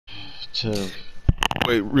Tough.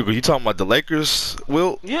 Wait, Rico, you talking about the Lakers?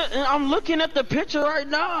 Will? Yeah, and I'm looking at the picture right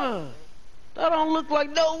now. That don't look like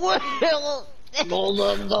no Will.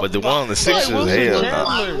 But the one on the It's like Sixers, Wilson hell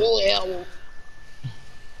nah. Chandler.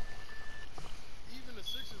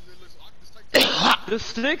 The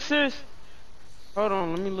Sixers. Hold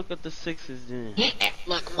on, let me look at the Sixers then.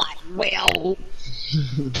 Look like Will.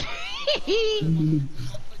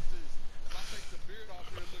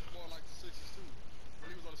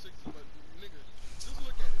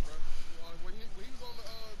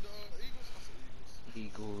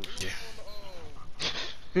 Eagles.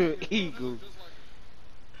 Yeah. Eagles.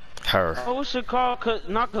 Her. Oh, what's it called? Cause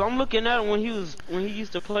I'm looking at him when he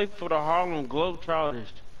used to play for the Harlem Globetrotters.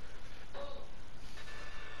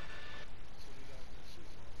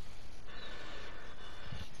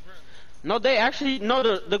 No, they actually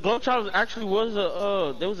the Globetrotters actually was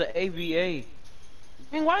there was a ABA.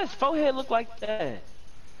 Man, why does forehead look like that?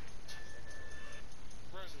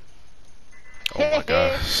 Oh my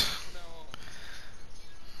gosh.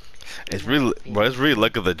 It's really, bro. It's really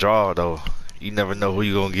luck of the draw, though. You never know who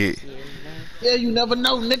you gonna get. Yeah, you never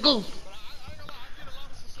know, nigga.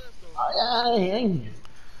 Aye.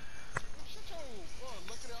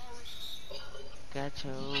 Got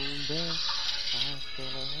your own bed.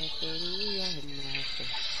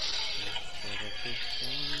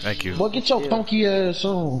 Thank you. Boy, get your funky ass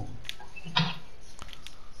on.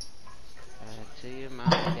 To your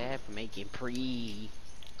mom and dad for making pre.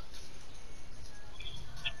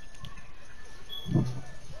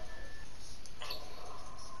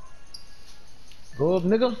 Go up,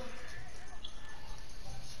 nigga.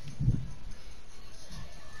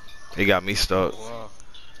 He got me stuck. Wow.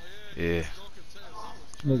 Yeah.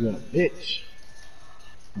 Nigga, bitch.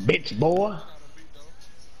 Bitch, boy.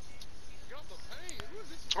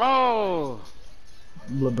 Oh,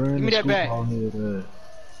 LeBron give me that back.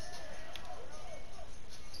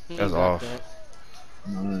 That's off. That.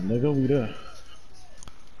 Nigga, we there.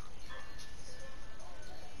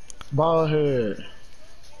 Ball head.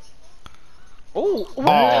 Oh,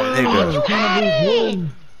 nigga.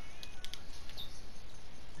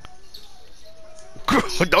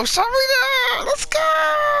 Don't stop me there. Let's go.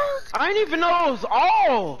 I didn't even know it was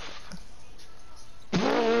off.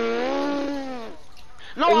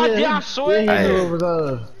 No, I did. I swear. Yeah, Hey. it was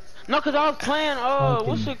No, cause I was playing.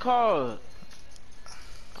 What's it called?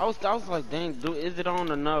 I was like, dang, dude, is it on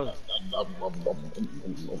or no?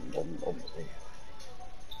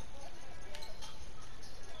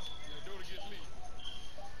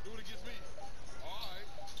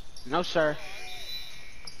 No, sir.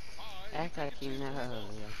 Act like you know.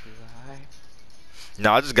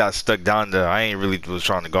 No, I just got stuck down there. I ain't really was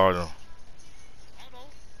trying to guard him.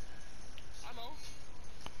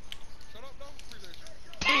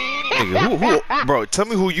 Nigga, who, bro? Tell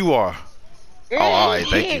me who you are. Oh, alright,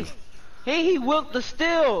 thank you. He whipped the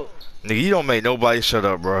steal. Nigga, you don't make nobody shut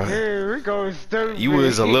up, bro. Hey, Rico is stupid. You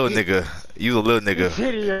was a little nigga. You a little nigga.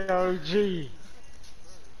 OG.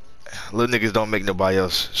 Little niggas don't make nobody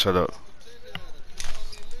else shut up.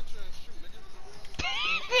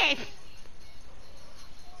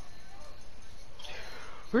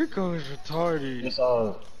 Rico is retarded. It's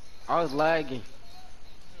all. I was lagging.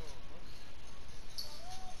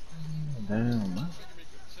 Damn, man.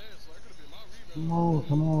 Come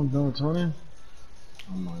on, don't Tony.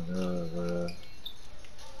 Oh my god, bro.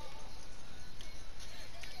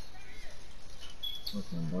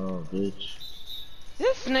 Fucking dog, bitch.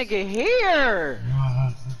 This nigga here.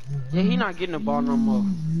 Yeah, he not getting the ball no more.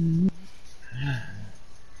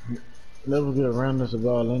 Never get around us the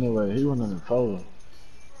ball anyway. He went on the foul.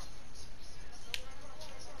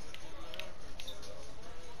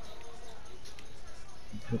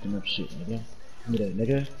 Picking up shit, nigga. Give me that,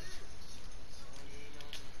 nigga.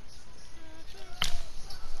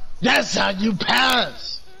 That's how you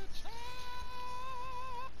pass!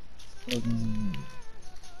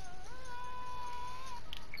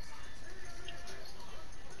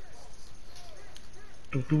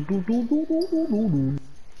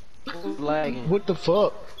 Lagging. What the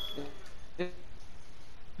fuck?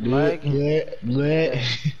 Lagging. Bleh.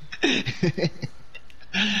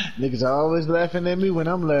 Niggas are always laughing at me when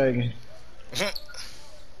I'm lagging.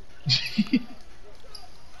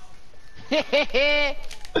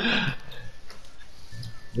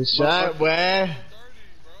 The shot, boy.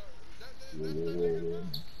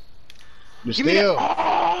 You still.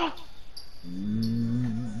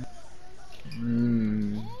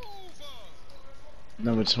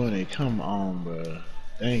 Number 20, come on, bro.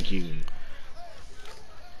 Thank you.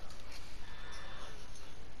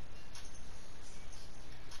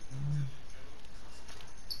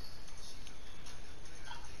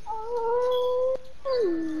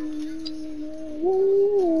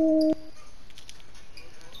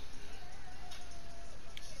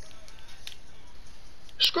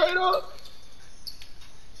 Straight up.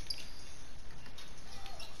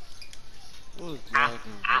 Who's lagging,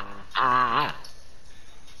 bro?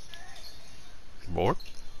 Bored?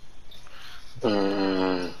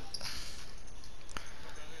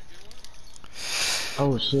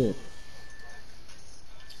 Oh shit.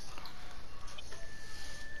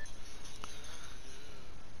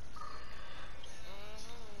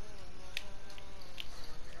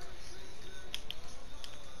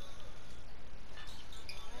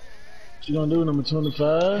 What you gonna do, number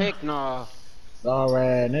 25? Heck nah.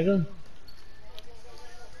 Alright, nigga.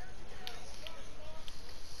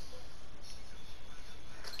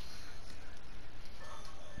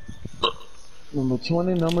 Number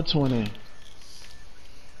 20, number 20.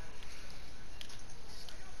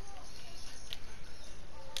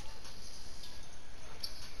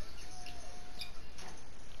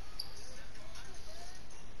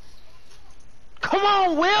 Come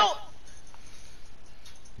on, Will!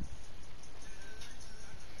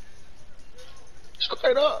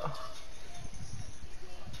 Straight up.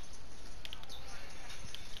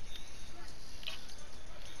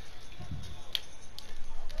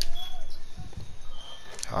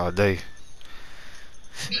 All day.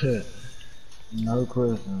 Shit. No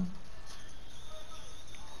question.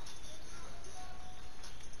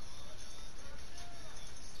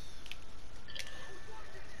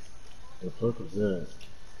 The fuck is that?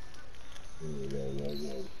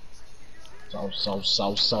 Yeah. Sauce.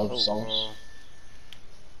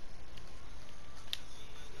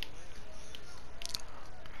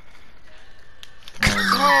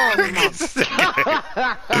 Oh,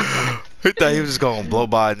 He thought he was just gonna blow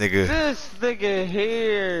by a nigga. this nigga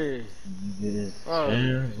here. Oh.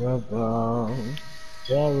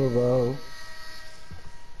 Terrible.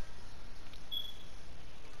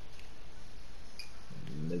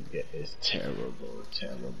 Nigga is terrible.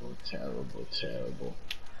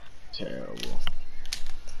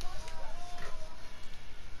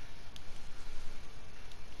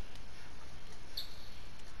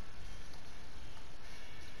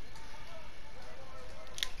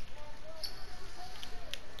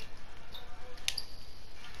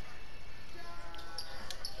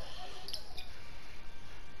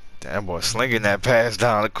 Damn boy, slinging that pass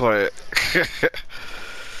down the court.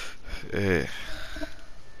 Yeah.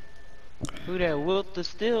 Who that Wilt the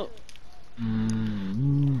still?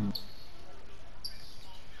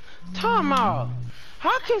 Time out.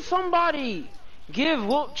 How can somebody give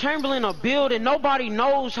Wilt Chamberlain a build and nobody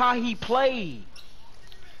knows how he played?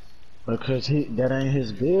 Because that ain't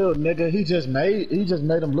his build, nigga. He just made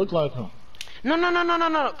him look like him.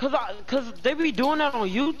 No. Cause they be doing that on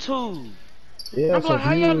YouTube. Yeah, I'm for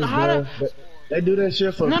like, views, bro. They do that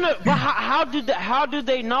shit for. No, but how do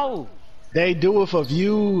they know? They do it for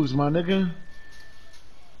views, my nigga.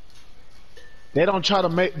 They don't try to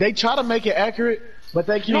make. They try to make it accurate, but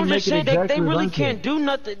they can't make it exactly. They really like can't it. do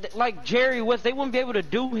nothing like Jerry West. They wouldn't be able to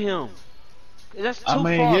do him. That's too far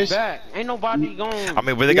yes, back. Ain't nobody going. I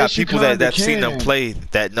mean, but they got people that seen them play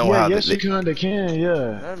that know how. Yes, you kinda can.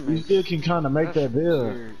 Yeah, you still can kinda make that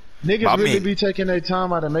build. Weird. Niggas really be taking their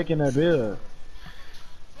time out of making that build.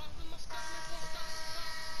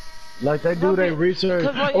 Like they do their research,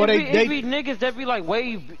 Cause like or it be niggas that be like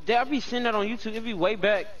way. I be seeing that on YouTube. It be way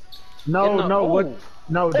back. No,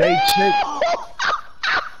 they check.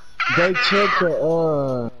 They check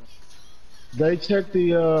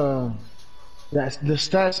the that's the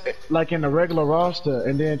stats like in the regular roster,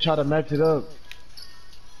 and then try to match it up.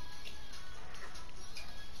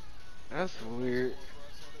 That's weird.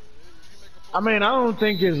 I mean, I don't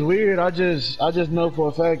think it's weird. I just know for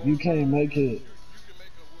a fact you can't make it.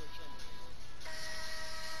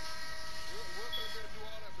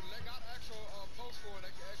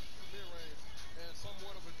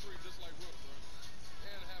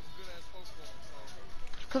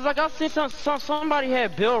 Cause like I seen somebody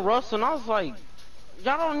had Bill Russell, and I was like,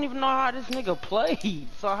 y'all don't even know how this nigga played.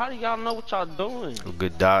 So how do y'all know what y'all doing?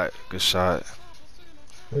 Good dot, good shot.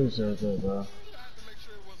 Appreciate that, bro.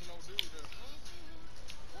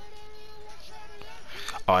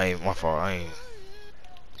 Oh, I ain't my fault. I ain't.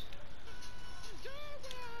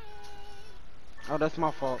 Oh, that's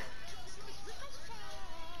my fault.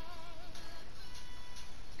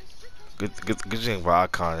 Good thing for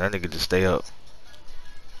Icon. That nigga just stay up.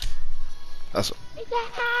 That's.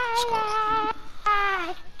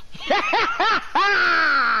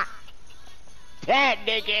 That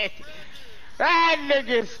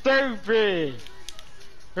nigga stupid.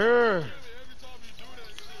 Oh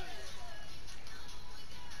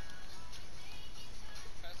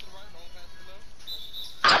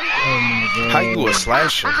my God. How you a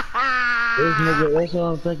slasher? This nigga, that's what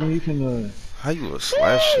I'm thinking. You can. How you a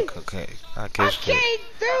slasher? Okay, I I guess that. can't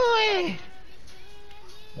do it.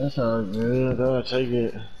 That's all good. I'll take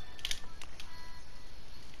it.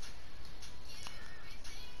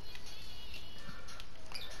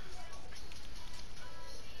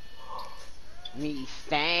 Me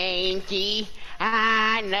stanky,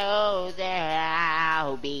 I know that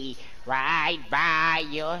I'll be right by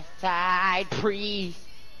your side, priest.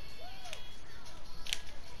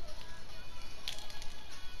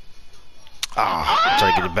 Ah, I'm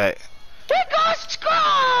trying to get it Oh! back. Here goes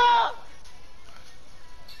Scrub!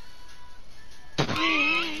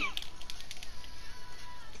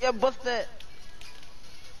 Yeah, bust that.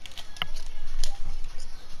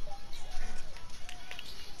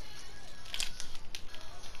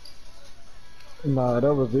 Nah,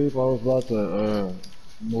 that was deep. I was about to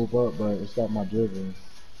move up, but it stopped my dribbling.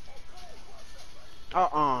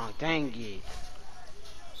 Dang it.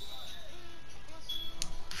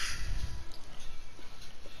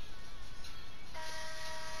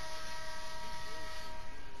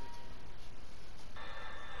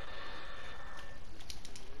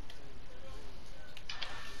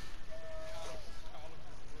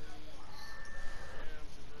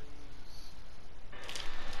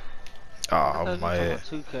 I Ah, thought you my talking head.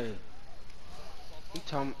 about 2K. He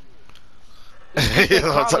talking, he You said know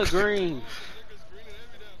what I'm collard talking- greens.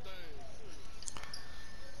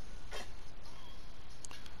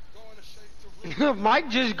 Mike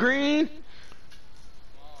just green.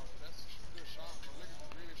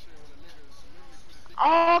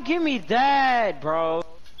 Oh, give me that, bro.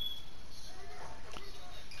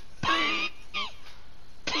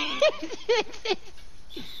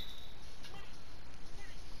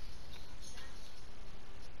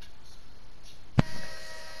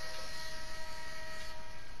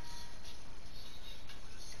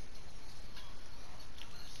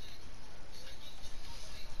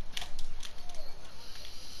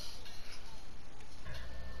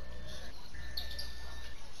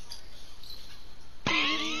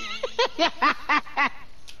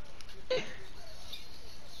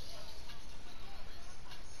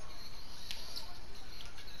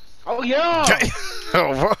 Oh yeah.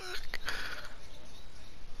 Oh, bro.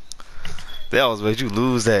 They always made you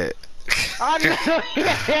lose that. I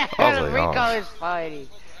I was know. like, Rico oh. is funny.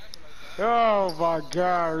 Oh my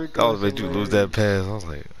God, They Rico always is made you lose that hilarious. pass. I was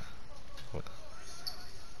like, what?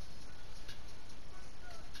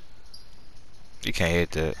 You can't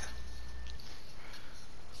hit that.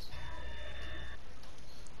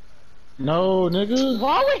 No, nigga.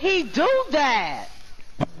 Why would he do that?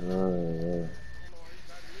 Uh,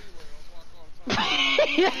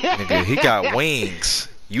 Nigga, he got wings.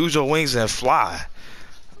 Use your wings and fly.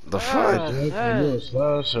 The fuck? exactly. You Hey. a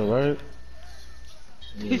slasher, right?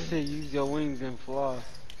 He Yeah. said use your wings and fly.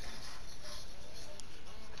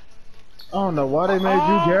 I don't know why they made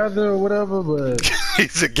you Oh, gather or whatever, but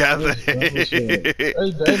He's a gather. that's dumb as shit.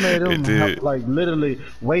 They made It him did. like literally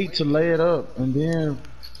wait to lay it up and then.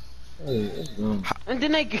 Hey, that's dumb. and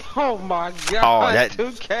then they go, oh my Oh, God, that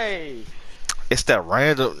 2K. it's that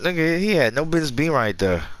random nigga. He had no business being right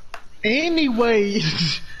there. Anyway,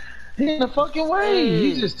 he in the fucking way.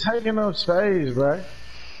 He Hey. just taking up space, bro.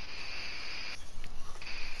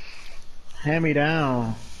 Hand me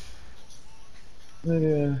down.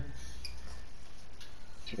 Nigga.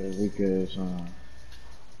 Shit, weak ass on.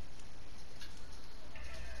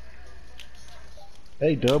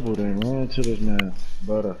 They doubled and ran to this man.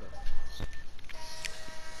 Butter.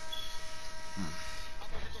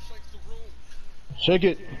 Shake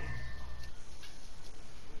it.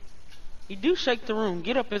 You do shake the room.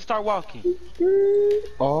 Get up and start walking.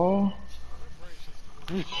 Oh.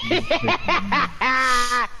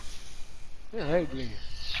 Hey, nigga.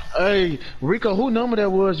 Hey, Rico, who number that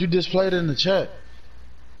was you displayed in the chat?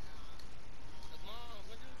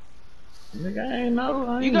 Nigga, I ain't know.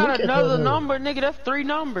 I You ain't look got at that another hoe. number, nigga. That's 3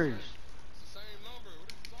 numbers.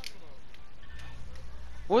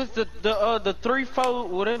 What's the 3-4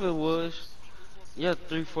 whatever it was? Yeah,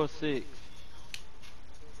 346.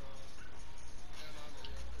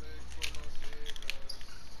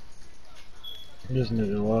 This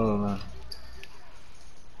nigga wild now.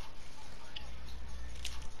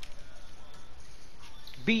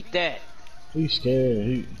 Beat that. He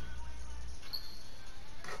scared.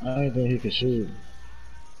 I ain't think he could shoot.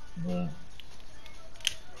 But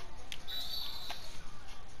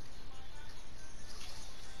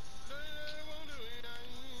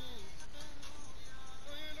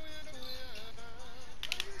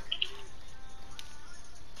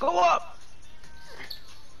Go up.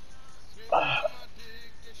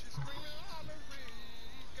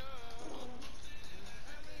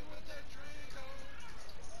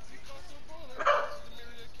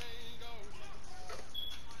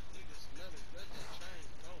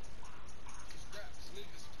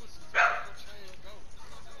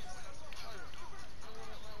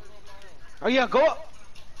 Oh yeah, go up.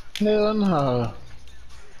 Hell no.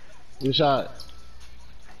 Good shot.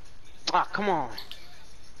 Ah, come on.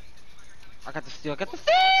 I got the steal. I got the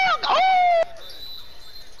steal.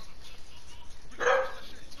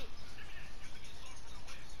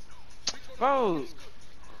 Oh!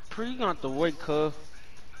 Bro, you gonna have to wait, cuz.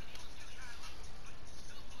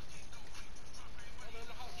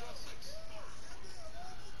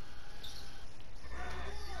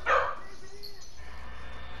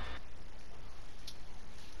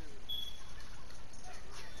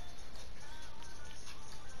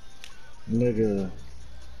 Nigga.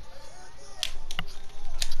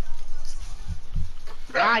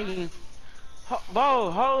 Dying.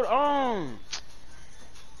 Bro, hold on.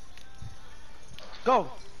 Go.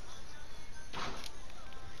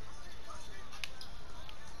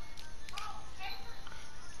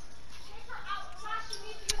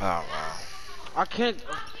 Oh wow. I can't.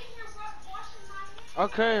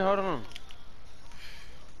 Okay, hold on.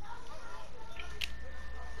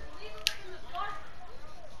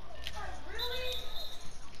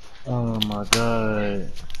 Oh my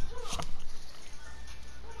god.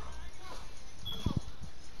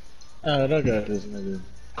 Alright, I got this nigga.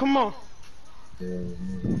 Come on. Yeah,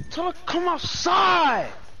 nigga. Tell her come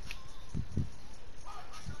outside.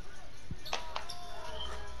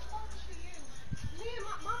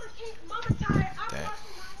 Damn.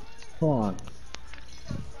 Come on.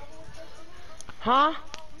 Huh?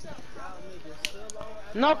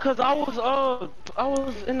 No, cause I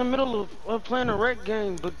was in the middle of playing a rec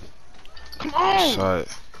game, but come on. Shot.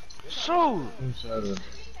 Shoot. I'm sorry.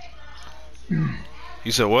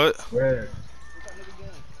 You said what? Red.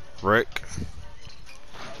 Rick.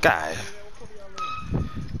 Guy.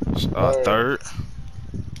 Red. Third.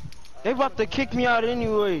 They about to kick me out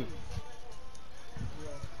anyway.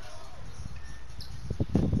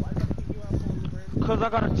 Cause I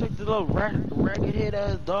gotta take the little ragged head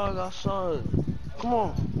ass dog outside. Come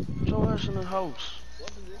on, get your ass in the house.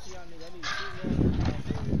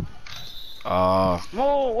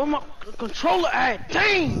 Whoa, where my controller at?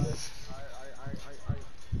 Dang!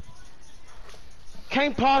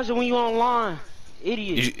 Can't pause it when you online,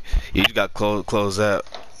 idiot. You just got close out.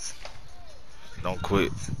 Don't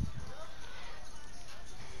quit.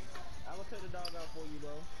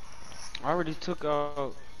 I already took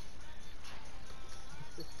out.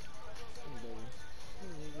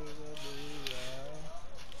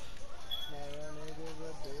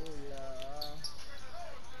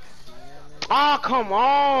 Ah, come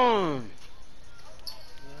on!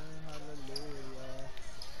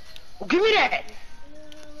 Oh, give me that!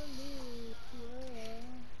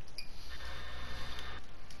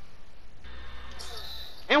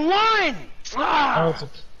 And one! Ah!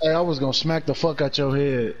 Hey, I was gonna smack the fuck out your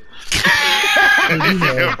head.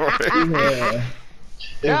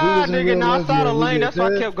 Yeah, nigga, now I saw the lane, that's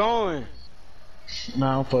why I kept going.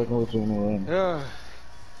 Nah, I'm fucking with you, man. Yeah.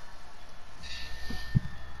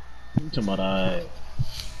 You talking about alright.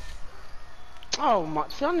 Oh my,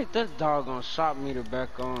 see, I need this doggone shot meter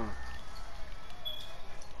back on.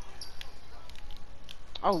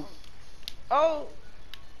 Oh. Oh.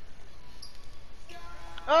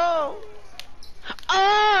 Oh.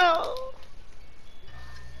 Oh.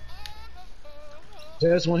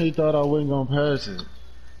 That's when he thought I wasn't gonna pass it.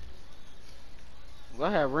 I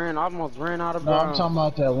had almost ran out of No, I'm bounds. talking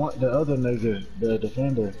about that one, the other nigga, the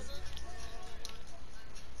defender.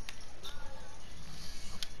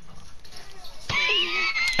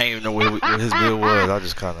 I didn't even know what his build was. I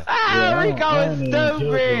just kind of. Ah, Yeah, Rico I is ain't even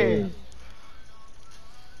stupid.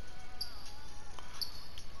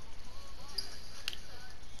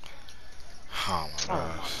 Oh my Oh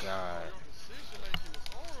gosh. my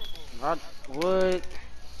god. I would.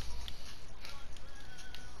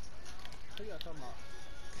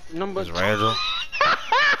 Number It's Randall.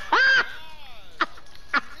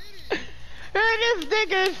 This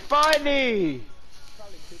nigga is funny.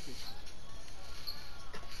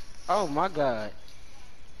 Oh my god.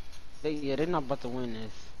 They're not about to win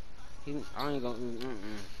this. I ain't gonna.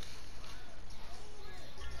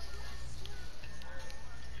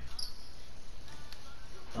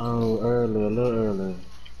 Oh, early, a little early.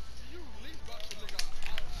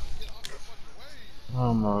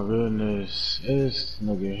 Oh my goodness, this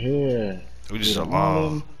nigga here. We just the allow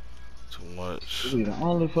only, too much. he be the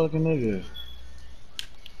only fucking nigga.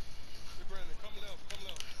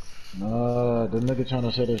 Nah, the nigga trying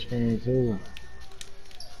to set a screen too.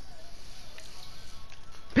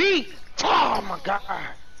 Pete! Oh my god.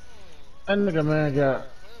 That nigga man got.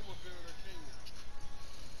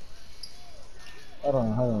 Hold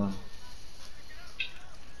on.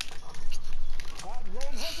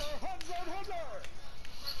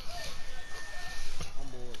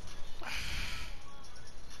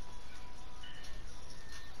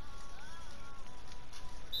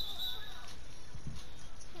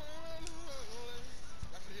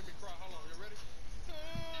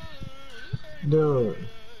 Dude,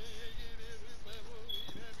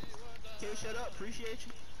 Can you shut up? Appreciate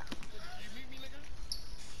you.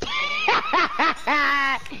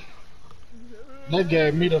 they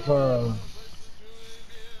gave me the Hey,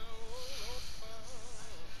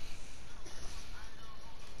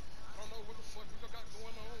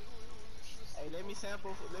 let me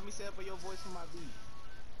sample your voice for my beat.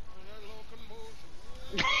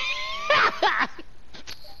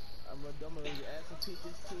 I'm gonna add some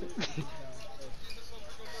pictures to it.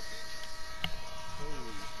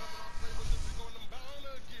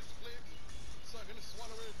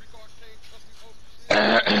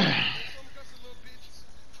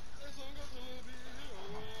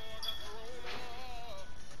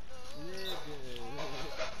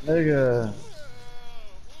 nigga.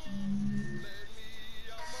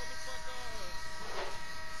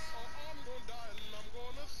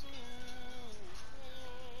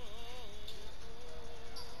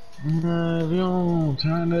 If you don't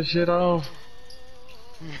turn that shit off,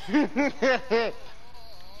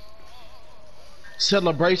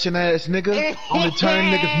 celebration ass nigga. Only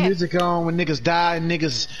turn niggas music on when niggas die and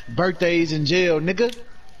niggas birthdays in jail, nigga.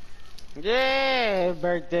 Yeah,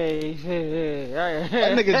 birthday.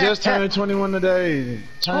 That nigga just turned 21 today.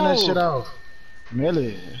 Turn that shit off.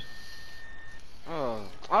 Millie. Oh,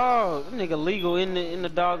 that nigga legal in the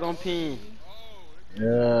doggone pen.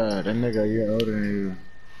 Yeah, that nigga a year older than you.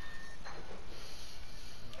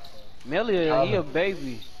 Melia, he a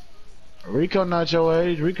baby. Rico not your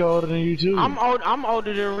age. Rico older than you too. I'm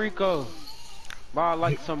older than Rico by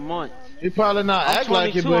like some months. He probably not I'm act 22,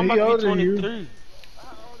 like it, but I'm he about to older be than you. 23.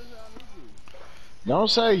 Don't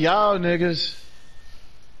say y'all niggas.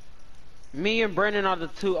 Me and Brandon are the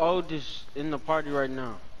two oldest in the party right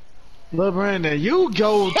now. Lil Brandon, you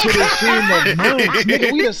go to the scene of months,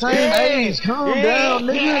 nigga. We the same age. Calm down,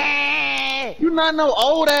 nigga. You not no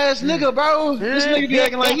old ass nigga, bro. This nigga be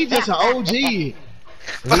acting like he just an OG. He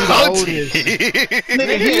the oldest.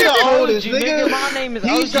 Nigga, he the oldest, nigga. My name is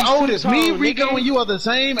He's the OG oldest. Me, Two-Tone, Rico, nigga. and you are the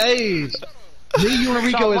same age. Me, you, and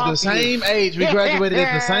Rico is the same age. We graduated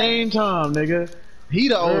at the same time, nigga. He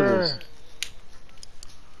the oldest.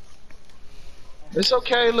 It's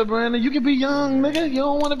okay, Lil Brandon. You can be young, nigga. You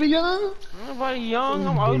don't want to be young? Nobody young.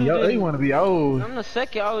 I'm older than You want to be old. I'm the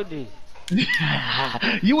second oldest.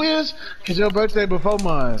 You is? Cause your birthday before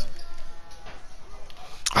mine.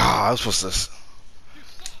 Ah, I was supposed to.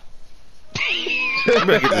 You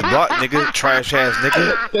better get this block, nigga. Trash ass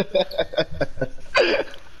nigga.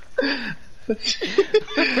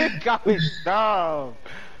 Got me dog.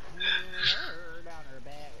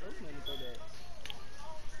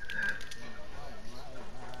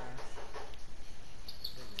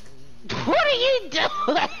 What are you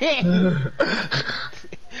doing?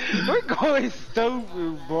 We're going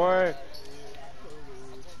stupid, boy.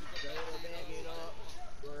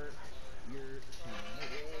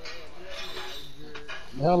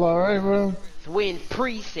 Hell, alright, bro. When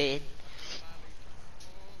Pre said,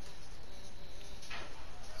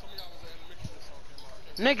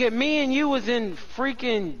 nigga, me and you was in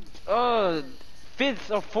freaking 5th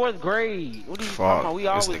or 4th grade. What are you talking about? We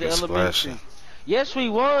always in elementary. Yes, we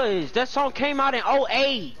was. That song came out in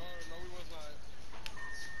 08.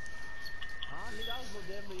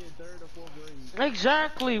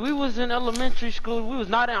 Exactly. We was in elementary school. We was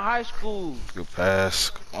not in high school. Good pass.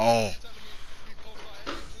 Come on.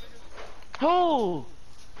 Who?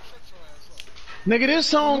 Nigga, this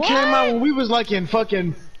song came out when we was like in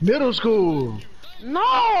fucking middle school.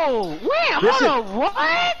 No. Wait, hold on.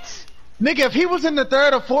 What? Nigga, if he was in the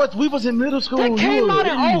 3rd or 4th, we was in middle school. That came out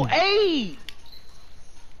in 08.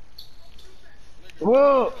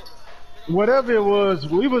 Well, whatever it was,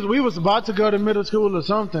 we was about to go to middle school or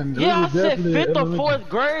something. Yeah, I said 5th or elementary. 4th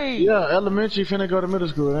grade. Yeah, elementary finna go to middle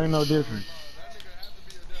school. It ain't no different.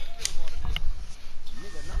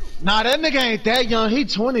 Nah, that nigga ain't that young. He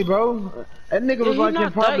 20, bro. That nigga was like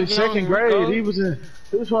in probably 2nd grade. Rico. He was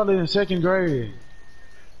probably in 2nd grade.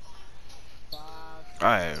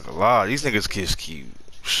 I ain't gonna lie. These niggas kids keep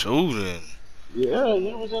shooting. Yeah,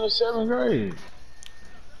 he was in the 7th grade.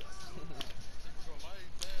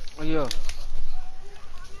 Oh, yeah.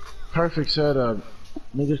 Perfect setup.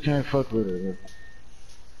 Niggas can't fuck with it.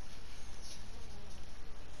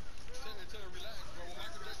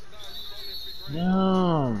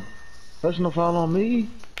 No. Personal foul on me?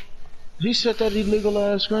 He set that illegal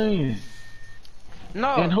ass screen.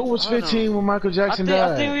 No. And who was 15 when Michael Jackson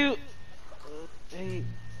died? I think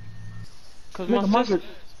cause Nigga, my sister.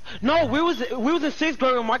 No, we was in 6th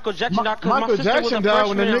grade when Michael Jackson died. Michael Jackson died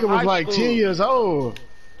when the nigga was like 10 years old.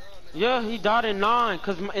 Yeah, he died in 9.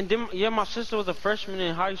 And then my sister was a freshman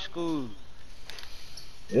in high school.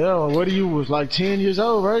 Yeah, what you was like 10 years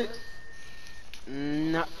old, right?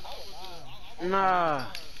 Nah. Nah.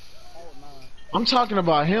 I'm talking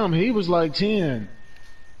about him. He was like 10.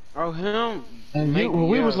 Oh, him? And Maybe, you, well,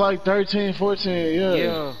 we yeah. was like 13, 14, yeah.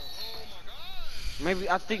 Yeah. Maybe,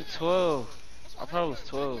 I think 12. I probably was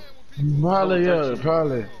 12. Probably, 12 or yeah,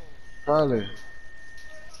 13. probably.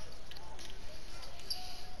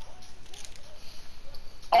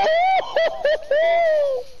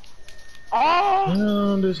 Oh!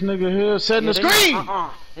 Damn, this nigga here setting Yeah, the screen!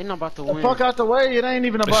 They not about to The win. fuck out the way. It ain't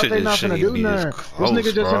even That about shit they just not finna shouldn't do even be this nothing. This close, nigga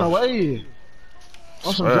just in bro. the way.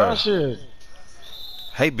 On some dry shit.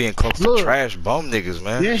 Hate being close Look. to trash bum niggas,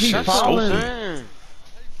 man. Yeah, he Shit falling. stupid.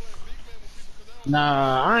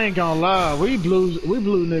 Nah, I ain't gonna lie. We blew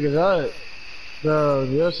niggas out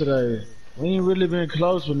yesterday. We ain't really been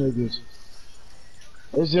close with niggas.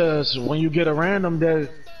 It's just when you get around them that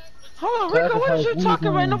Hold on, Rico, what is you talking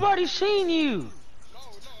about? Nobody seen you.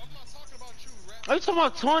 Are you talking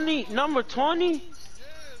about 20, number 20?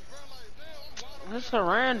 That's a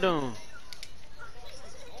random.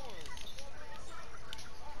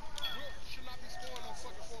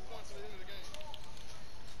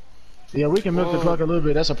 Yeah, we can milk the clock a little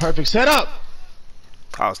bit. That's a perfect setup.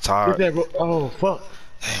 I was tired. Oh fuck.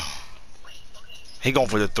 Damn. He going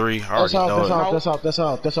for the 3. I already That's know it.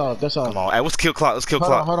 That's off. Come on. Hey, let's kill clock. Let's kill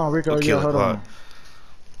clock. Hold on, Rico. We'll Yeah, kill hold clock.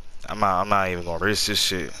 on. I'm not even gonna risk this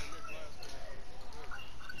shit.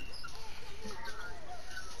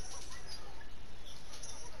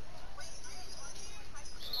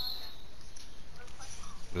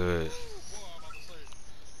 Good.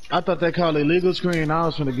 I thought they called it legal screen. I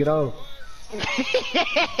was finna get off.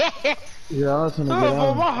 Yeah, I was finna get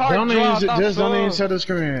off. Don't even set the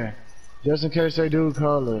screen. Just in case they do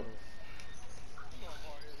call it.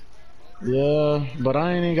 Yeah, but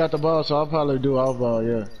I ain't even got the ball, so I'll probably do off ball,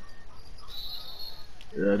 yeah.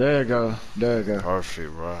 Yeah, there you go.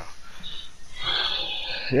 Perfect, bro.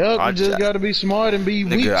 Yep, you just gotta be smart and be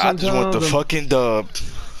weak sometimes. I just want the fucking dub.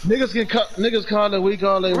 Niggas call it weak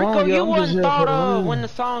all they Rico, want. you wasn't thought of when the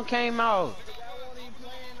song came out.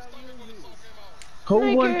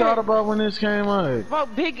 Who wasn't thought about when this came out? Well,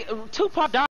 Tupac died.